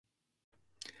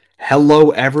Hello,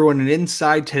 everyone, and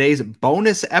inside today's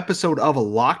bonus episode of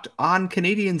Locked On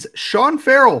Canadiens, Sean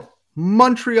Farrell,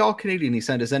 Montreal Canadien. He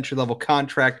signed his entry-level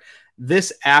contract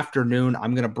this afternoon.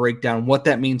 I'm going to break down what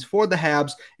that means for the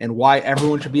Habs and why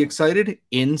everyone should be excited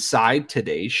inside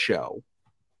today's show.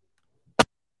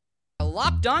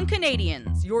 Locked On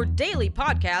Canadiens, your daily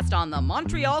podcast on the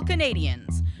Montreal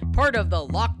Canadiens, part of the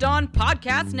Locked On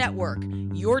Podcast Network,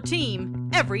 your team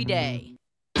every day.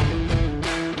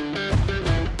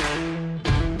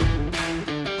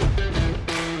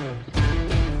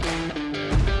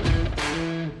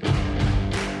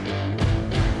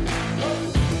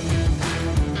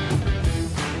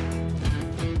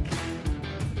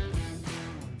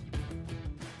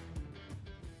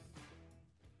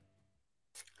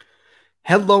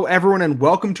 Hello, everyone, and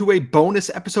welcome to a bonus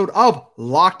episode of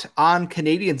Locked On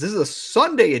Canadiens. This is a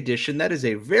Sunday edition. That is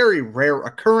a very rare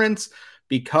occurrence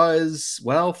because,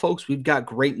 well, folks, we've got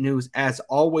great news as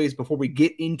always. Before we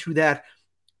get into that,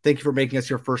 thank you for making us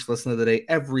your first listen of the day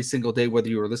every single day, whether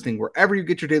you are listening wherever you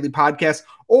get your daily podcast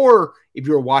or if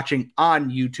you're watching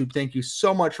on YouTube. Thank you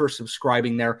so much for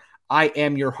subscribing there. I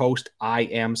am your host. I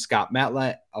am Scott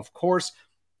Matla, of course.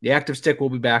 The Active Stick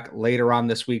will be back later on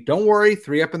this week. Don't worry,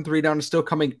 3 Up and 3 Down is still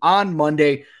coming on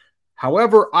Monday.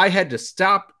 However, I had to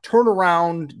stop, turn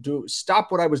around,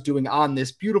 stop what I was doing on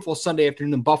this beautiful Sunday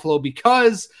afternoon in Buffalo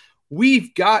because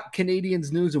we've got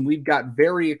Canadiens news and we've got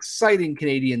very exciting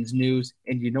Canadiens news.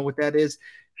 And you know what that is?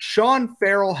 Sean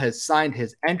Farrell has signed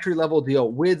his entry-level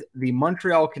deal with the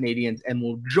Montreal Canadiens and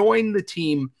will join the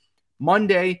team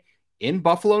Monday in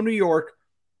Buffalo, New York.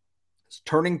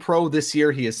 Turning pro this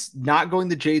year. He is not going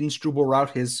the Jaden Struble route.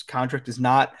 His contract is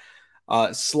not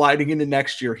sliding into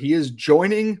next year. He is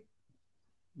joining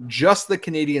just the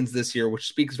Canadiens this year, which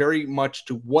speaks very much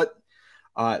to what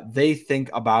they think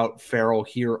about Farrell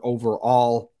here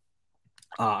overall.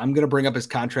 I'm going to bring up his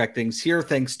contract things here.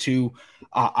 Thanks to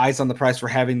Eyes on the Prize for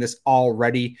having this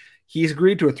already. He's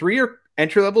agreed to a 3-year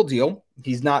entry-level deal.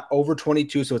 He's not over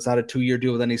 22, so it's not a 2-year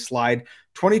deal with any slide.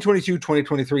 2022,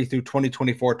 2023 through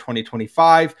 2024,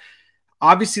 2025.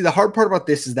 Obviously, the hard part about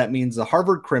this is that means the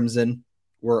Harvard Crimson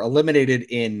were eliminated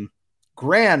in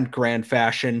grand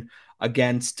fashion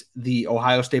against the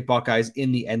Ohio State Buckeyes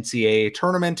in the NCAA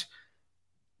tournament.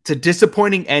 It's a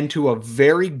disappointing end to a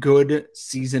very good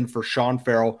season for Sean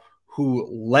Farrell, who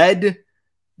led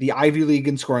the Ivy League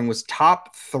in scoring, was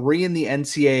top 3 in the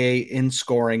NCAA in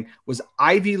scoring, was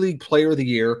Ivy League Player of the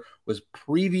Year, was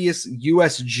previous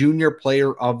U.S. Junior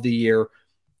Player of the Year.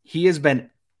 He has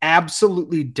been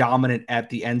absolutely dominant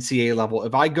at the NCAA level.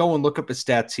 If I go and look up his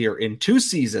stats here in 2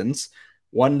 seasons,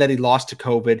 one that he lost to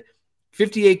COVID,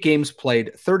 58 games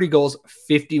played, 30 goals,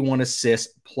 51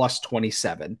 assists, plus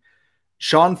 27.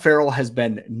 Sean Farrell has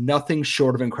been nothing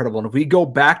short of incredible. And if we go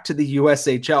back to the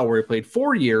USHL, where he played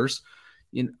 4 years,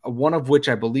 one of which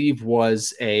I believe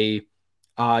was a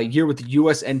year with the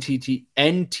US NTDP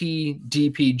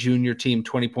junior team,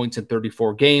 20 points in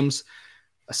 34 games.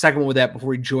 A second one with that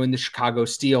before he joined the Chicago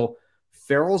Steel.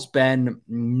 Farrell's been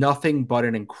nothing but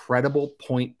an incredible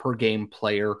point per game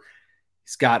player.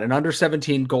 He's got an under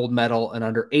 17 gold medal, an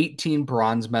under 18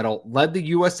 bronze medal, led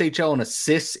the USHL in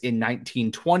assists in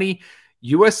 1920.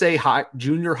 USA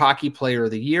Junior Hockey Player of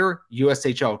the Year,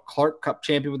 USHL Clark Cup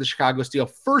champion with the Chicago Steel,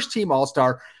 first team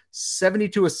All-Star,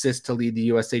 72 assists to lead the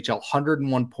USHL,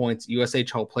 101 points,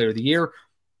 USHL Player of the Year,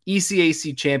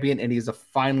 ECAC champion, and he's a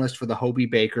finalist for the Hobey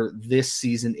Baker this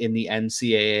season in the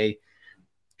NCAA.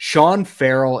 Sean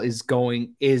Farrell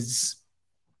is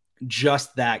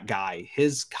just that guy.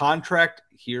 His contract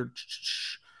here,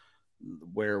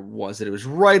 where was it? It was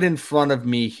right in front of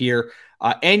me here.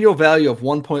 Annual value of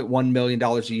 $1.1 million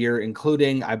a year,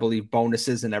 including, I believe,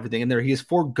 bonuses and everything in there. He is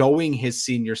foregoing his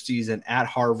senior season at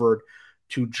Harvard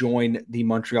to join the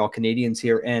Montreal Canadiens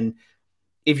here. And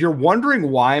if you're wondering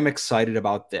why I'm excited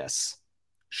about this,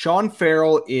 Sean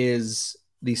Farrell is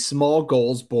the small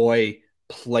goals boy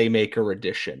playmaker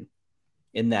edition,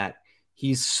 in that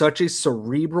he's such a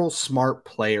cerebral, smart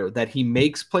player that he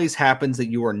makes plays happen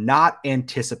that you are not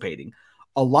anticipating.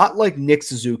 A lot like Nick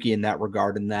Suzuki in that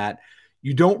regard, in that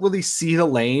you don't really see the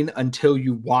lane until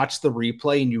you watch the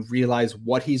replay and you realize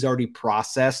what he's already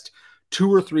processed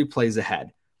 2 or 3 plays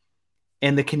ahead.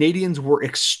 And the Canadiens were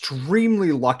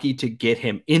extremely lucky to get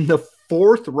him in the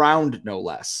 4th round, no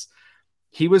less.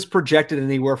 He was projected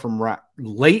anywhere from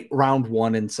late round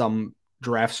 1 in some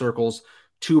draft circles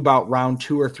to about round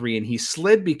 2 or 3. And he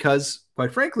slid because,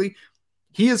 quite frankly,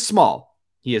 he is small.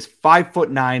 He is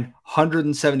 5'9",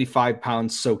 175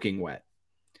 pounds soaking wet.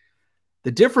 The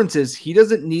difference is he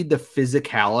doesn't need the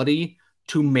physicality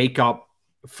to make up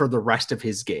for the rest of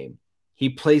his game. He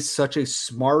plays such a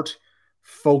smart,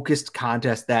 focused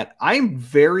contest that I'm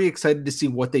very excited to see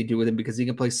what they do with him because he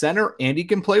can play center and he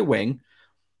can play wing.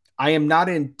 I am not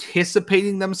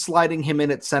anticipating them sliding him in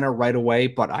at center right away,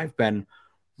 but I've been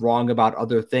wrong about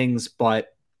other things.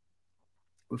 But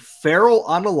Farrell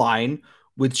on a line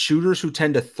with shooters who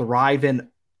tend to thrive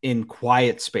in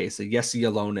quiet space, a Yessi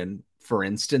Alonen, for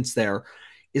instance, there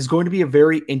is going to be a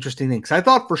very interesting thing. Because I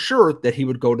thought for sure that he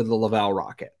would go to the Laval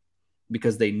Rocket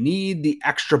because they need the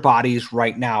extra bodies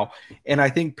right now. And I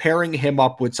think pairing him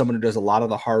up with someone who does a lot of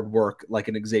the hard work, like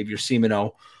an Xavier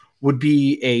Simoneau, would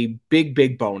be a big,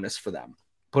 big bonus for them.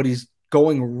 But he's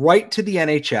going right to the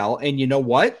NHL. And you know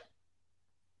what?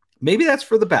 Maybe that's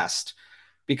for the best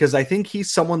because I think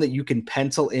he's someone that you can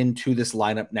pencil into this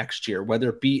lineup next year, whether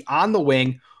it be on the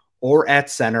wing or at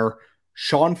center.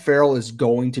 Sean Farrell is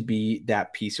going to be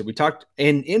that piece. So we talked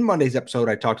in Monday's episode,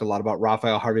 I talked a lot about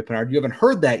Raphael Harvey-Pinard. You haven't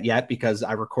heard that yet because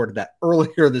I recorded that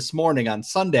earlier this morning on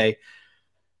Sunday.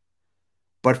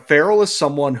 But Farrell is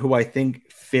someone who I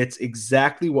think fits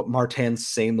exactly what Martin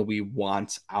St. Louis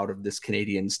wants out of this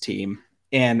Canadiens team.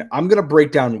 And I'm going to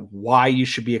break down why you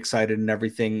should be excited and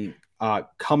everything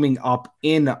coming up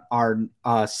in our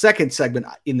second segment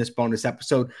in this bonus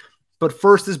episode. But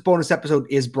first, this bonus episode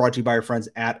is brought to you by our friends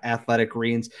at Athletic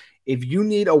Greens. If you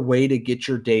need a way to get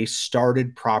your day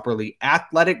started properly,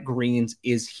 Athletic Greens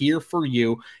is here for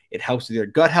you. It helps with your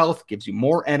gut health, gives you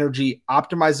more energy,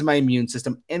 optimizes my immune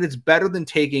system, and it's better than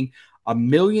taking a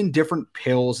million different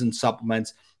pills and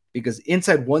supplements because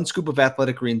inside one scoop of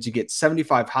Athletic Greens, you get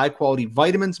 75 high-quality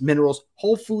vitamins, minerals,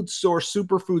 whole food source,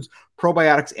 superfoods,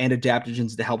 probiotics, and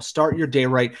adaptogens to help start your day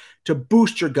right, to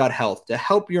boost your gut health, to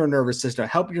help your nervous system,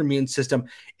 help your immune system,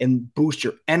 and boost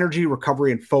your energy,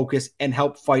 recovery, and focus, and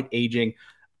help fight aging,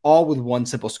 all with one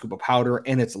simple scoop of powder.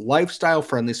 And it's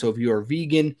lifestyle-friendly, so if you are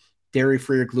vegan,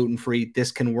 dairy-free, or gluten-free,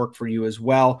 this can work for you as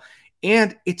well.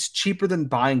 And it's cheaper than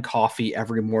buying coffee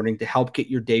every morning to help get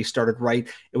your day started right.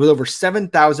 And with over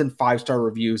 7,000 five-star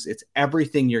reviews, it's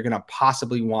everything you're going to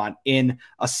possibly want in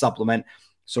a supplement.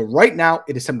 So right now,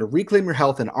 it is time to reclaim your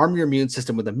health and arm your immune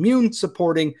system with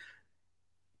immune-supporting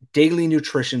daily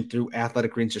nutrition through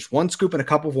Athletic Greens. Just one scoop in a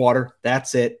cup of water.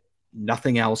 That's it.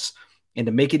 Nothing else. And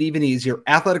to make it even easier,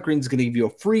 Athletic Greens is going to give you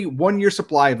a free 1-year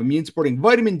supply of immune-supporting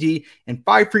vitamin D and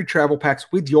 5 free travel packs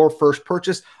with your first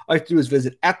purchase. All you have to do is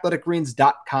visit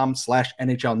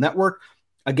athleticgreens.com/NHL Network.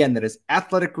 Again, that is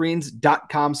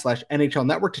athleticgreens.com/NHL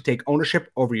Network to take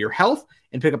ownership over your health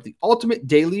and pick up the ultimate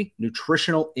daily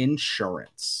nutritional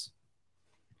insurance.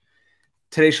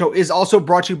 Today's show is also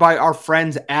brought to you by our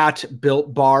friends at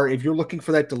Built Bar. If you're looking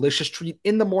for that delicious treat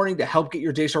in the morning to help get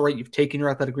your day started right, you've taken your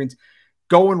Athletic Greens,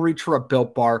 go and reach for a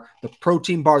Built Bar, the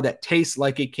protein bar that tastes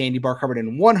like a candy bar covered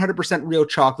in 100% real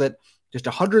chocolate, just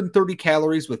 130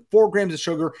 calories with 4 grams of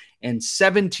sugar and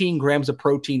 17 grams of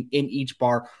protein in each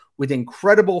bar with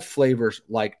incredible flavors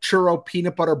like churro,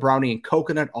 peanut butter brownie, and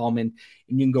coconut almond.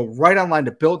 And you can go right online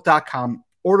to built.com,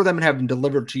 order them and have them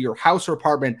delivered to your house or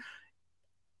apartment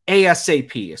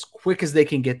ASAP, as quick as they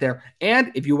can get there.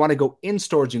 And if you want to go in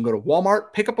stores, you can go to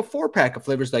Walmart, pick up a 4-pack of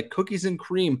flavors like cookies and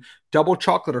cream, double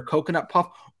chocolate, or coconut puff,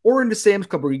 or into Sam's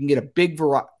Club where you can get a big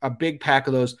pack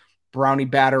of those brownie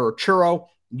batter or churro.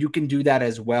 You can do that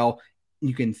as well.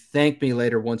 You can thank me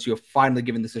later once you have finally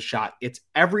given this a shot. It's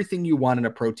everything you want in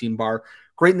a protein bar.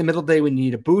 Great in the middle of the day when you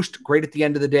need a boost. Great at the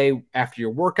end of the day after your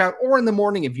workout or in the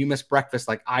morning if you miss breakfast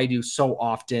like I do so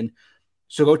often.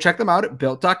 So go check them out at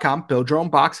built.com. Build your own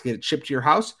box, get it shipped to your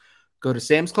house. Go to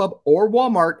Sam's Club or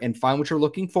Walmart and find what you're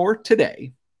looking for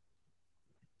today.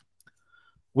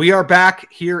 We are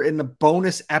back here in the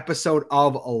bonus episode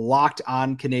of Locked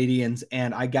On Canadiens.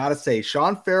 And I got to say,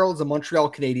 Sean Farrell is a Montreal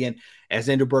Canadien. As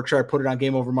Andrew Berkshire put it on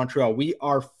Game Over Montreal, we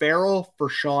are Farrell for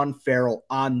Sean Farrell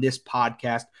on this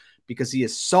podcast because he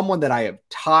is someone that I have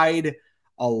tied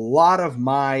a lot of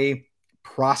my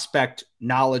prospect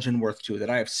knowledge and worth to, that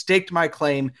I have staked my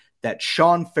claim that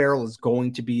Sean Farrell is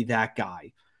going to be that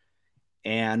guy.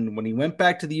 And when he went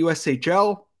back to the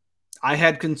USHL, I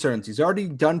had concerns. He's already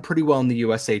done pretty well in the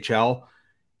USHL.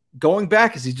 Going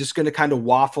back, is he just going to kind of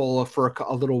waffle for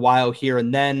a little while here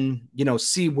and then,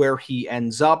 see where he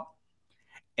ends up?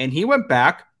 And he went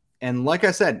back, and like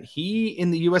I said, he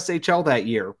in the USHL that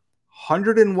year,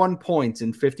 101 points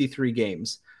in 53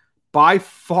 games. By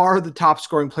far the top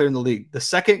scoring player in the league. The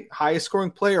second highest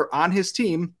scoring player on his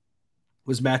team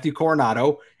was Matthew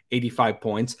Coronado, 85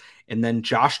 points. And then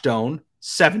Josh Doan,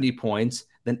 70 points.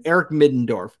 Then Eric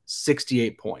Middendorf,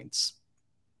 68 points.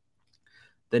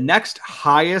 The next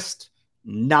highest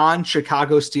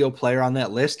non-Chicago Steel player on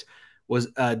that list was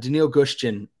Daniil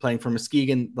Gushchin playing for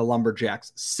Muskegon, the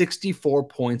Lumberjacks, 64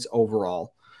 points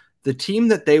overall. The team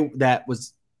that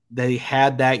was they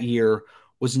had that year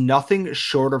was nothing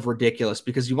short of ridiculous,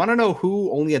 because you want to know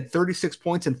who only had 36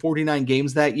 points in 49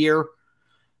 games that year?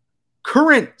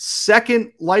 Current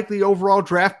second likely overall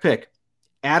draft pick,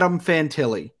 Adam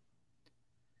Fantilli.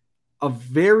 A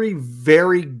very,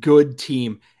 very good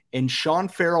team. And Sean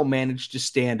Farrell managed to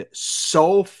stand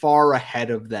so far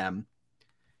ahead of them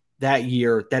that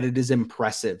year that it is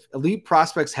impressive. Elite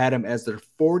Prospects had him as their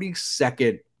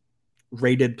 42nd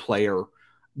rated player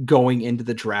going into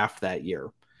the draft that year.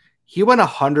 He went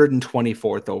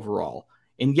 124th overall.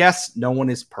 And yes, no one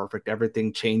is perfect.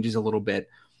 Everything changes a little bit.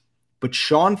 But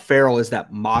Sean Farrell is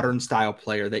that modern style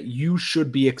player that you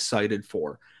should be excited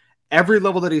for. Every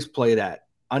level that he's played at,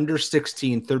 under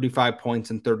 16, 35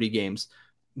 points in 30 games.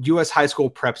 U.S. high school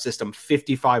prep system,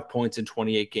 55 points in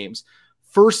 28 games.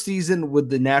 First season with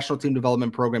the National Team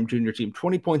Development Program junior team,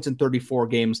 20 points in 34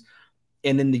 games.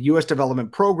 And in the U.S.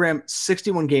 Development Program,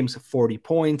 61 games, 40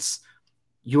 points.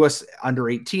 U.S. under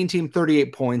 18 team,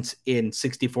 38 points in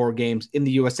 64 games. In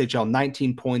the USHL,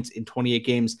 19 points in 28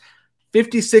 games.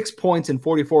 56 points in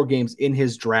 44 games in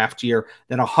his draft year.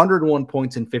 Then 101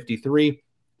 points in 53,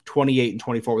 28 and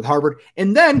 24 with Harvard.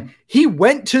 And then he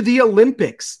went to the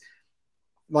Olympics.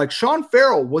 Like, Sean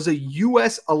Farrell was a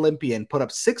U.S. Olympian, put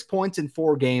up 6 points in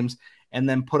 4 games, and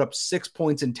then put up 6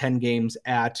 points in 10 games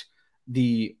at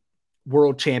the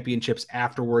World Championships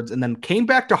afterwards, and then came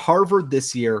back to Harvard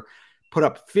this year, put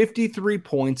up 53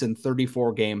 points in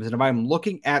 34 games. And if I'm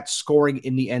looking at scoring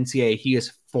in the NCAA, he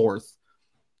is 4th.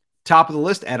 Top of the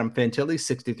list, Adam Fantilli,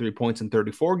 63 points in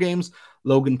 34 games.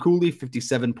 Logan Cooley,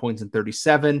 57 points in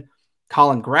 37.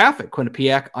 Colin Graff at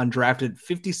Quinnipiac, undrafted,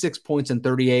 56 points in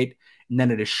 38. And then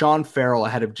it is Sean Farrell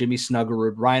ahead of Jimmy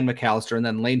Snuggerud, Ryan McAllister, and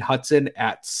then Lane Hudson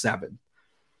at 7.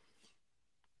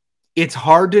 It's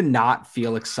hard to not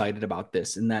feel excited about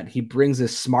this, in that he brings a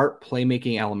smart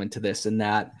playmaking element to this, and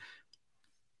that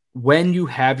when you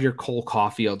have your Cole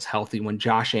Caulfields healthy, when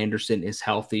Josh Anderson is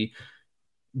healthy,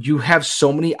 you have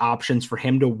so many options for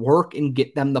him to work and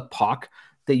get them the puck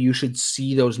that you should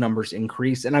see those numbers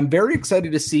increase. And I'm very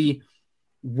excited to see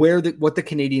what the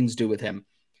Canadiens do with him,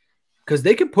 because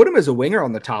they can put him as a winger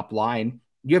on the top line.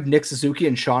 You have Nick Suzuki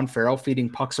and Sean Farrell feeding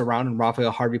pucks around and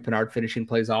Raphael Harvey-Pinard finishing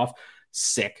plays off.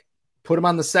 Sick. Put him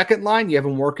on the second line. You have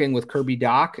him working with Kirby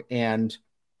Doc and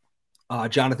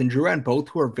Jonathan Drouin, both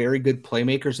who are very good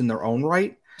playmakers in their own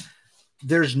right.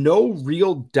 There's no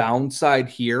real downside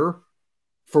here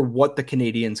for what the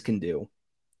Canadiens can do.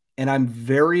 And I'm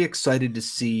very excited to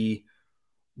see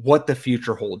what the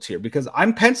future holds here, because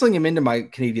I'm penciling him into my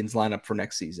Canadiens lineup for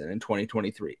next season in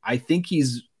 2023. I think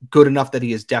he's good enough that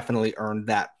he has definitely earned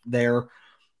that there.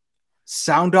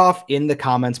 Sound off in the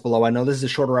comments below. I know this is a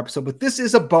shorter episode, but this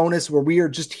is a bonus where we are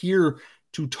just here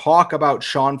to talk about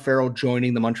Sean Farrell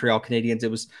joining the Montreal Canadiens.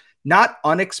 It was not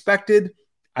unexpected.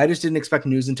 I just didn't expect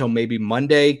news until maybe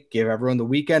Monday. Give everyone the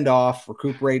weekend off,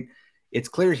 recuperate. It's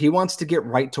clear he wants to get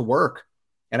right to work.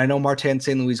 And I know Martin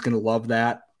St. Louis is going to love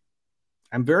that.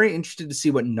 I'm very interested to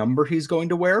see what number he's going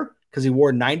to wear, because he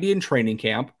wore 90 in training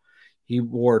camp. He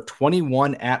wore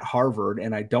 21 at Harvard,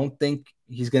 and I don't think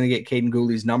he's going to get Caden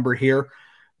Gooley's number here.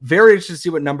 Very interested to see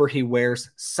what number he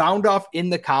wears. Sound off in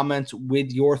the comments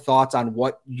with your thoughts on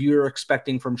what you're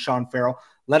expecting from Sean Farrell.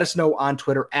 Let us know on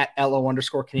Twitter at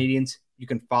 @LO_Canadiens. You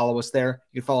can follow us there.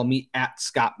 You can follow me at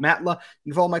Scott Matla.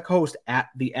 You can follow my co-host at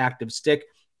The Active Stick.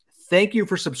 Thank you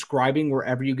for subscribing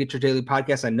wherever you get your daily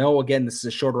podcast. I know, again, this is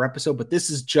a shorter episode, but this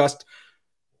is just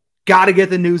got to get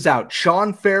the news out.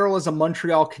 Sean Farrell is a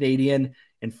Montreal Canadien.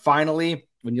 And finally,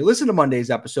 when you listen to Monday's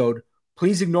episode,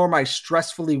 please ignore my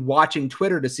stressfully watching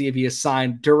Twitter to see if he is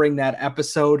signed during that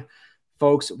episode.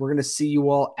 Folks, we're going to see you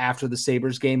all after the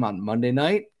Sabres game on Monday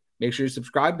night. Make sure you're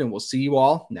subscribed, and we'll see you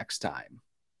all next time.